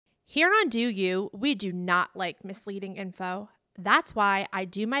Here on Do You, we do not like misleading info. That's why I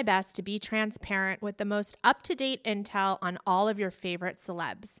do my best to be transparent with the most up-to-date intel on all of your favorite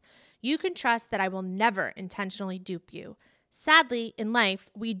celebs. You can trust that I will never intentionally dupe you. Sadly, in life,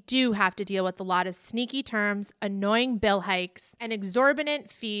 we do have to deal with a lot of sneaky terms, annoying bill hikes, and exorbitant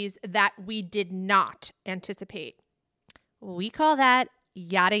fees that we did not anticipate. We call that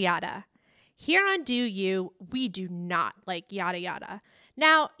yada yada. Here on Do You, we do not like yada yada.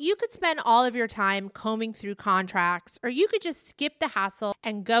 Now, you could spend all of your time combing through contracts, or you could just skip the hassle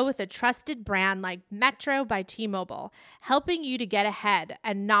and go with a trusted brand like Metro by T-Mobile, helping you to get ahead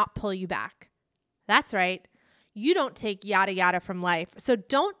and not pull you back. That's right. You don't take yada yada from life, so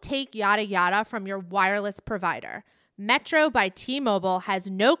don't take yada yada from your wireless provider. Metro by T-Mobile has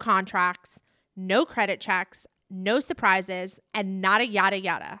no contracts, no credit checks, no surprises, and not a yada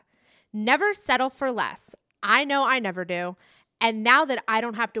yada. Never settle for less. I know I never do. And now that I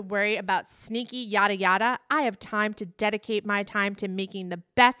don't have to worry about sneaky yada yada, I have time to dedicate my time to making the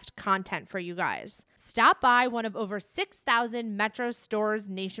best content for you guys. Stop by one of over 6,000 Metro stores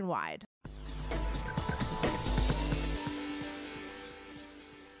nationwide.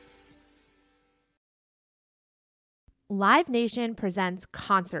 Live Nation presents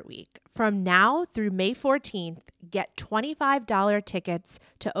Concert Week. From now through May 14th, get $25 tickets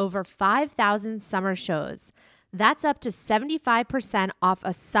to over 5,000 summer shows. That's up to 75% off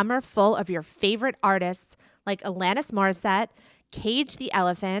a summer full of your favorite artists like Alanis Morissette, Cage the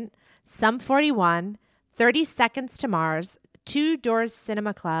Elephant, Sum 41, 30 Seconds to Mars, Two Doors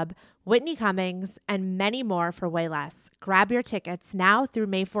Cinema Club, Whitney Cummings, and many more for way less. Grab your tickets now through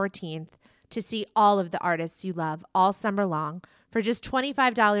May 14th to see all of the artists you love all summer long for just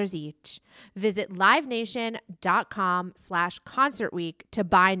 $25 each. Visit livenation.com/concertweek to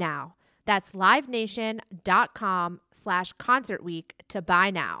buy now. That's livenation.com/concertweek to buy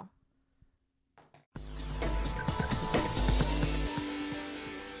now.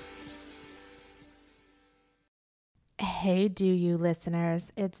 Hey, Do You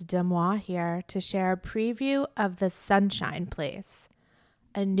listeners, it's Demois here to share a preview of The Sunshine Place,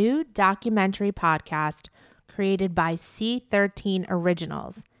 a new documentary podcast created by C13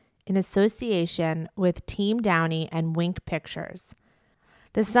 Originals in association with Team Downey and Wink Pictures.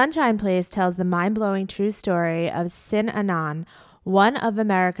 The Sunshine Place tells the mind-blowing true story of Synanon, one of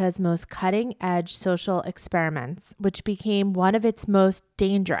America's most cutting-edge social experiments, which became one of its most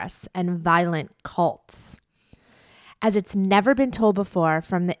dangerous and violent cults, as it's never been told before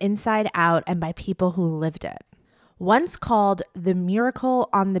from the inside out and by people who lived it. Once called the Miracle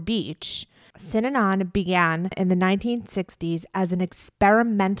on the Beach, Synanon began in the 1960s as an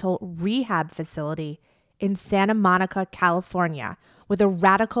experimental rehab facility in Santa Monica, California, with a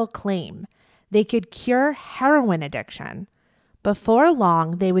radical claim: they could cure heroin addiction. Before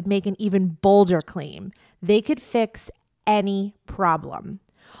long, they would make an even bolder claim: they could fix any problem.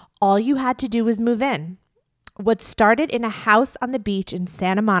 All you had to do was move in. What started in a house on the beach in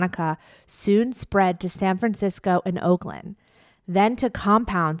Santa Monica soon spread to San Francisco and Oakland, then to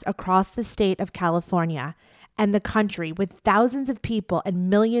compounds across the state of California and the country with thousands of people and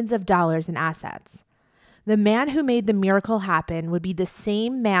millions of dollars in assets. The man who made the miracle happen would be the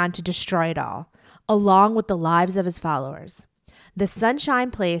same man to destroy it all, along with the lives of his followers. The Sunshine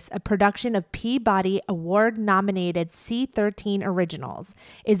Place, a production of Peabody Award-nominated C13 Originals,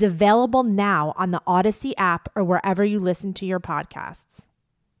 is available now on the Odyssey app or wherever you listen to your podcasts.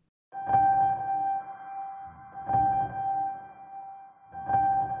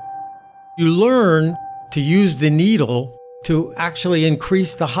 You learn to use the needle to actually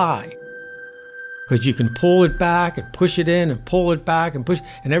increase the high, because you can pull it back and push it in and pull it back and push.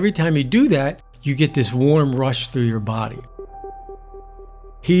 And every time you do that, you get this warm rush through your body.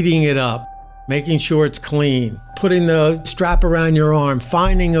 Heating it up, making sure it's clean, putting the strap around your arm,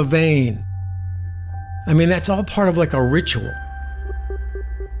 finding a vein. I mean, that's all part of like a ritual.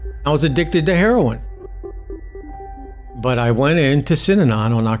 I was addicted to heroin. But I went into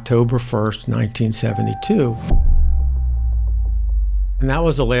Synanon on October 1st, 1972. And that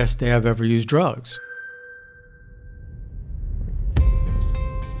was the last day I've ever used drugs.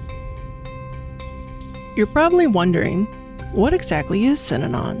 You're probably wondering, what exactly is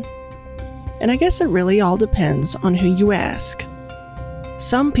Synanon? And I guess it really all depends on who you ask.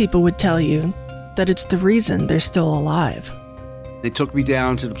 Some people would tell you that it's the reason they're still alive. They took me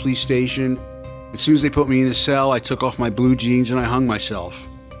down to the police station. As soon as they put me in a cell, I took off my blue jeans and I hung myself.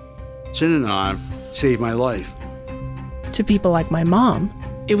 Synanon saved my life. To people like my mom,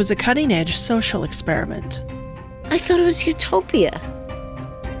 it was a cutting-edge social experiment. I thought it was utopia.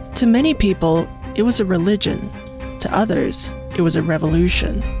 To many people, it was a religion. To others, it was a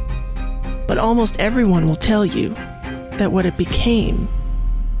revolution. But almost everyone will tell you that what it became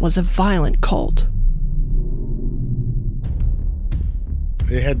was a violent cult.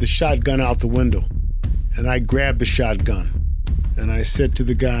 They had the shotgun out the window, and I grabbed the shotgun, and I said to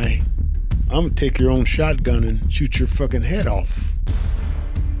the guy, I'm gonna take your own shotgun and shoot your fucking head off.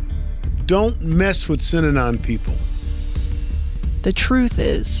 Don't mess with Synanon people. The truth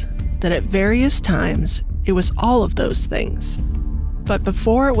is that at various times, it was all of those things. But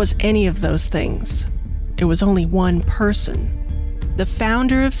before it was any of those things, it was only one person. The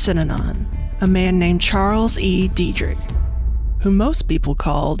founder of Synanon, a man named Charles E. Diedrich, who most people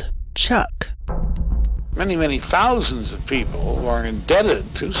called Chuck. Many, many thousands of people are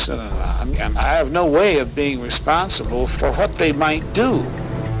indebted to Synanon, and I have no way of being responsible for what they might do.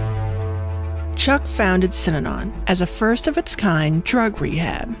 Chuck founded Synanon as a first-of-its-kind drug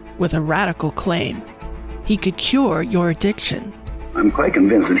rehab with a radical claim. He could cure your addiction. I'm quite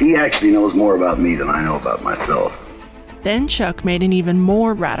convinced that he actually knows more about me than I know about myself. Then Chuck made an even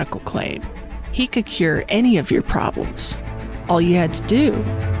more radical claim. He could cure any of your problems. All you had to do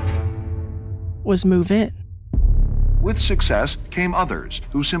was move in. With success came others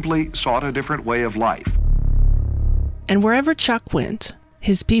who simply sought a different way of life. And wherever Chuck went,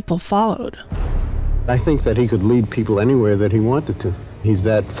 his people followed. I think that he could lead people anywhere that he wanted to. He's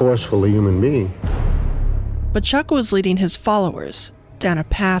that forceful a human being. But Chuck was leading his followers down a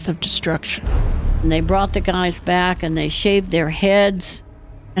path of destruction. And they brought the guys back and they shaved their heads.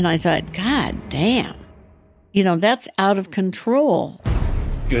 And I thought, God damn. You know, that's out of control.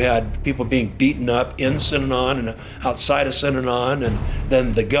 You had people being beaten up in Synanon and outside of Synanon, and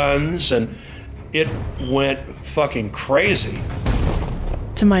then the guns, and it went fucking crazy.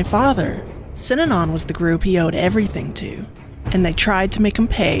 To my father, Synanon was the group he owed everything to, and they tried to make him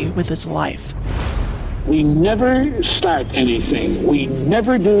pay with his life. We never start anything. We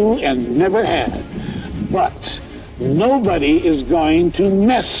never do and never have. But nobody is going to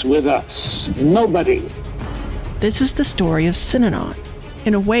mess with us. Nobody. This is the story of Synanon,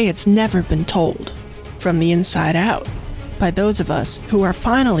 in a way it's never been told, from the inside out, by those of us who are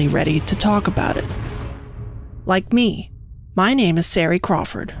finally ready to talk about it. Like me, my name is Sari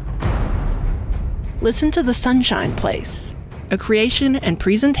Crawford. Listen to The Sunshine Place, a creation and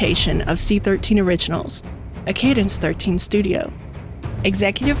presentation of C13 Originals, a Cadence 13 studio.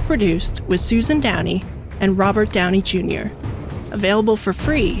 Executive produced with Susan Downey and Robert Downey Jr. Available for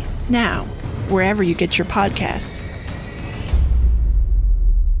free now, wherever you get your podcasts.